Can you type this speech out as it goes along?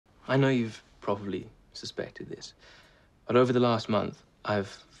I know you've probably suspected this, but over the last month, I've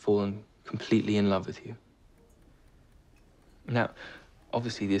fallen completely in love with you. Now,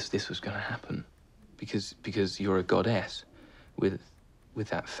 obviously, this was going to happen because you're a goddess with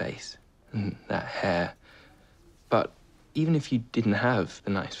that face and that hair. But even if you didn't have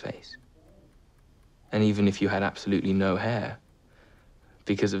the nice face, and even if you had absolutely no hair,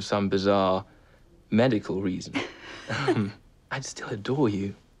 because of some bizarre medical reason, I'd still adore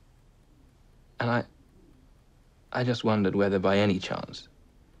you. And I just wondered whether by any chance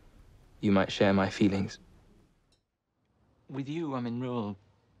you might share my feelings. With you, I'm in real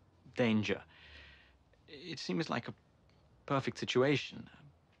danger. It seems like a perfect situation,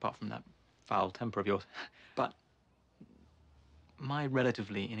 apart from that foul temper of yours. But my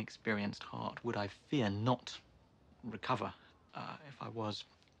relatively inexperienced heart would, I fear, not recover if I was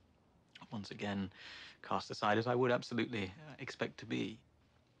once again cast aside, as I would absolutely expect to be.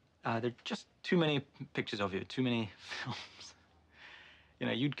 There are just too many pictures of you, too many films. You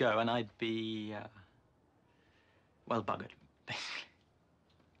know, you'd go and I'd be, well, buggered, basically.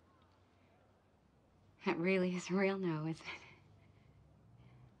 That really is a real no, isn't it?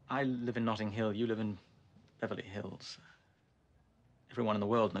 I live in Notting Hill, you live in Beverly Hills. Everyone in the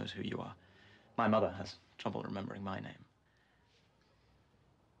world knows who you are. My mother has trouble remembering my name.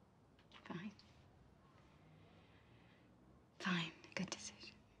 Fine. Fine. Good decision.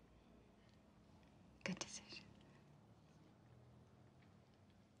 Good decision.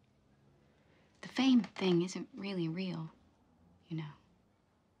 The fame thing isn't really real, you know.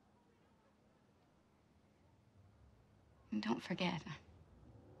 And don't forget,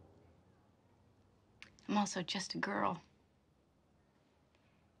 I'm also just a girl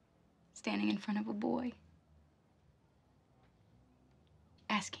standing in front of a boy,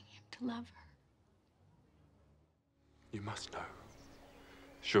 asking him to love her. You must know.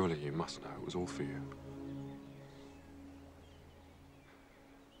 Surely you must know it was all for you.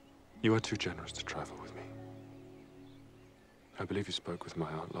 You are too generous to travel with me. I believe you spoke with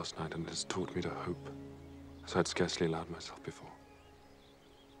my aunt last night, and it has taught me to hope, as I'd scarcely allowed myself before.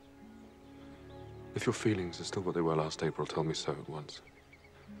 If your feelings are still what they were last April, tell me so at once.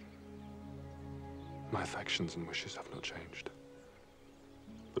 My affections and wishes have not changed.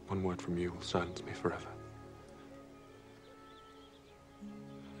 But one word from you will silence me forever.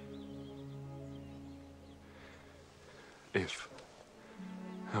 If,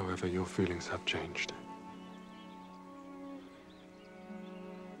 however, your feelings have changed,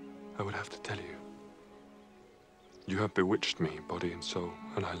 I would have to tell you. You have bewitched me, body and soul,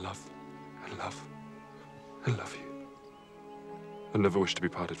 and I love, and love, and love you. And never wish to be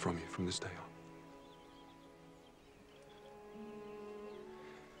parted from you from this day on.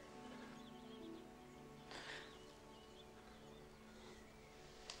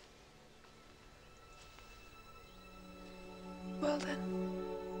 Well then.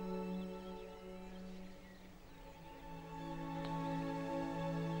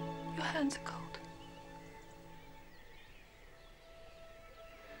 Your hands are cold.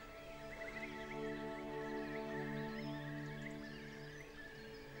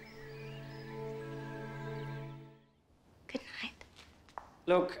 Good night.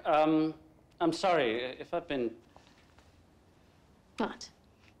 Look, I'm sorry if I've been... What?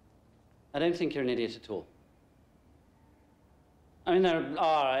 I don't think you're an idiot at all. I mean, there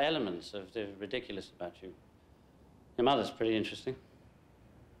are elements of the ridiculous about you. Your mother's pretty interesting.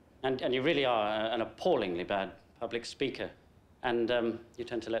 And you really are an appallingly bad public speaker. And you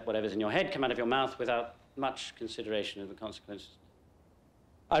tend to let whatever's in your head come out of your mouth without much consideration of the consequences.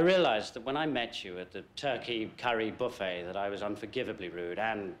 I realized that when I met you at the turkey curry buffet that I was unforgivably rude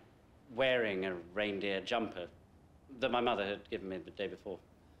and wearing a reindeer jumper that my mother had given me the day before.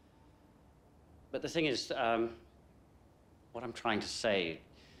 But the thing is, what I'm trying to say,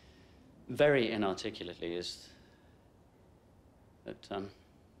 very inarticulately, is that,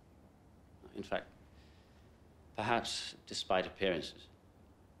 in fact, perhaps despite appearances,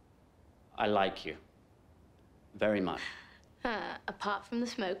 I like you very much. Apart from the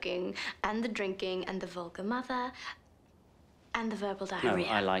smoking and the drinking and the vulgar mother and the verbal diarrhea.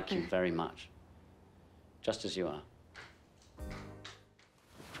 No, I like you very much, just as you are.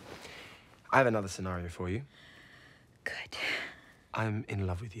 I have another scenario for you. Good. I'm in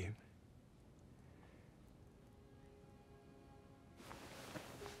love with you.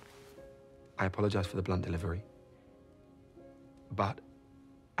 I apologize for the blunt delivery. But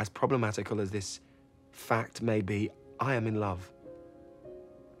as problematical as this fact may be, I am in love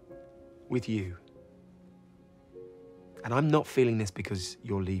with you. And I'm not feeling this because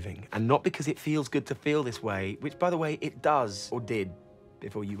you're leaving, and not because it feels good to feel this way, which, by the way, it does, or did.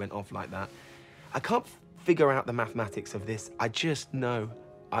 before you went off like that. I can't figure out the mathematics of this. I just know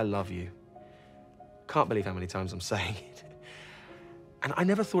I love you. Can't believe how many times I'm saying it. And I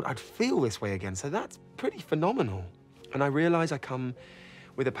never thought I'd feel this way again, so that's pretty phenomenal. And I realise I come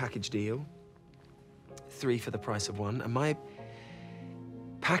with a package deal, 3 for the price of 1, and my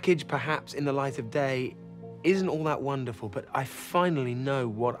package, perhaps in the light of day, isn't all that wonderful, but I finally know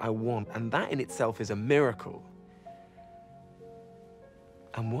what I want, and that in itself is a miracle.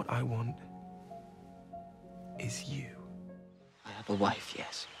 And what I want is you. I have a wife,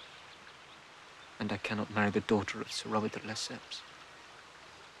 yes. And I cannot marry the daughter of Sir Robert de Lesseps.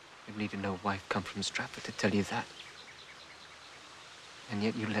 You needed no wife come from Stratford to tell you that. And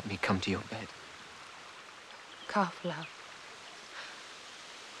yet you let me come to your bed. Calf love.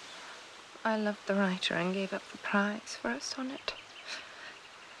 I loved the writer and gave up the prize for a sonnet.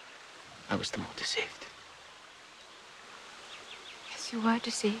 I was the more deceived. Yes, you were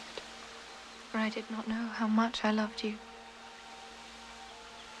deceived. For I did not know how much I loved you.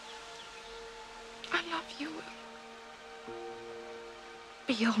 I love you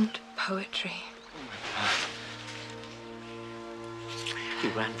beyond poetry. Oh, my God. You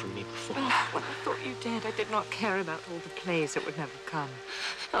ran from me before. Oh, when I thought you dead, I did not care about all the plays that would never come.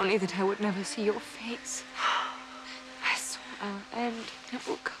 Only that I would never see your face. I saw our end. It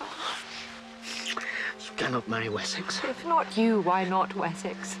will come. You cannot marry Wessex. If not you, why not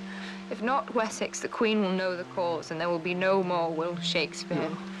Wessex? If not Wessex, the Queen will know the cause, and there will be no more Will Shakespeare.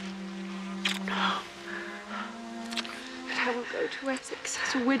 No. But I will go to Wessex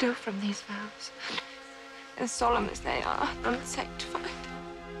as a widow from these vows, as solemn as they are, unsanctified.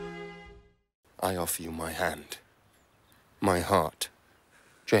 I offer you my hand, my heart.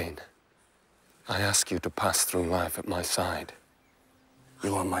 Jane, I ask you to pass through life at my side.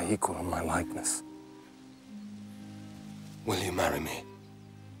 You are my equal and my likeness. Will you marry me?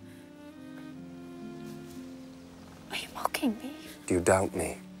 Are you mocking me? Do you doubt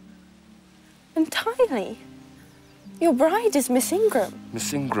me? Entirely. Your bride is Miss Ingram.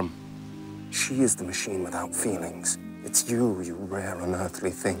 Miss Ingram, she is the machine without feelings. It's you, you rare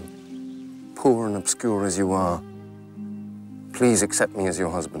unearthly thing. Poor and obscure as you are, please accept me as your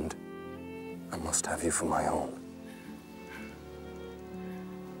husband. I must have you for my own.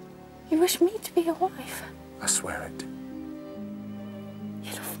 You wish me to be your wife? I swear it.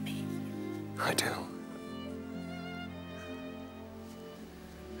 You love me. I do.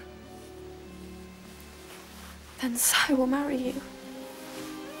 Then I will marry you.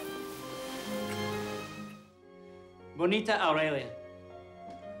 Bonita Aurelia,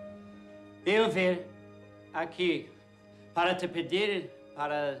 eu vim aqui para te pedir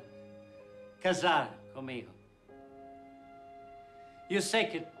para casar comigo. Eu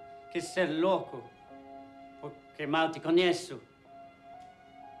sei que ser louco, porque mal te conheço,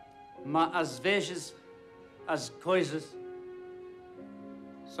 mas às vezes as coisas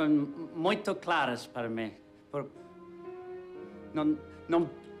são muito claras para mim. Não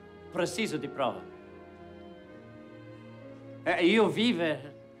preciso de prova. Eu vivo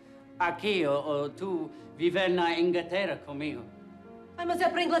aqui, ou tu viver na Inglaterra comigo. Ai, mas é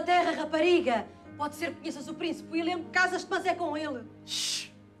para a Inglaterra, rapariga. Pode ser que conheças o príncipe William, casas-te, mas é com ele. Shhh.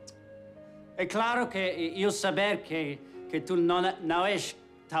 É claro que eu saber que tu não és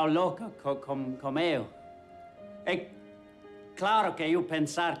tão louca como eu. É claro que eu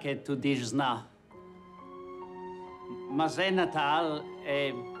pensar que tu dizes não. Mas é Natal,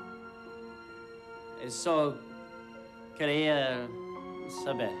 só queria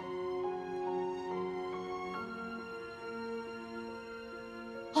saber.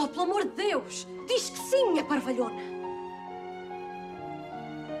 Oh, pelo amor de Deus! Diz que sim, minha parvalhona!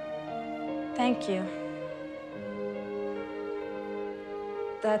 Thank you.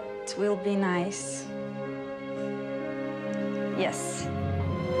 That will be nice. Yes,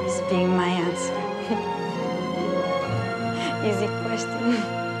 is being my answer. Easy question.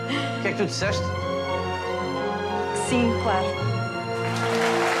 O que é que tu disseste? Sim, claro.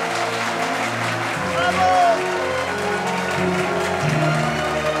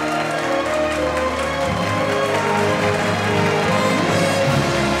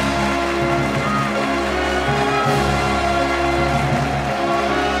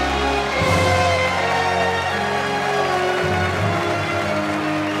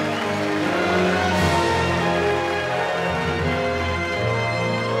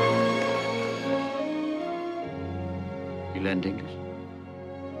 You learned English?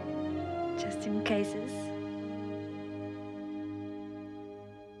 Just in cases.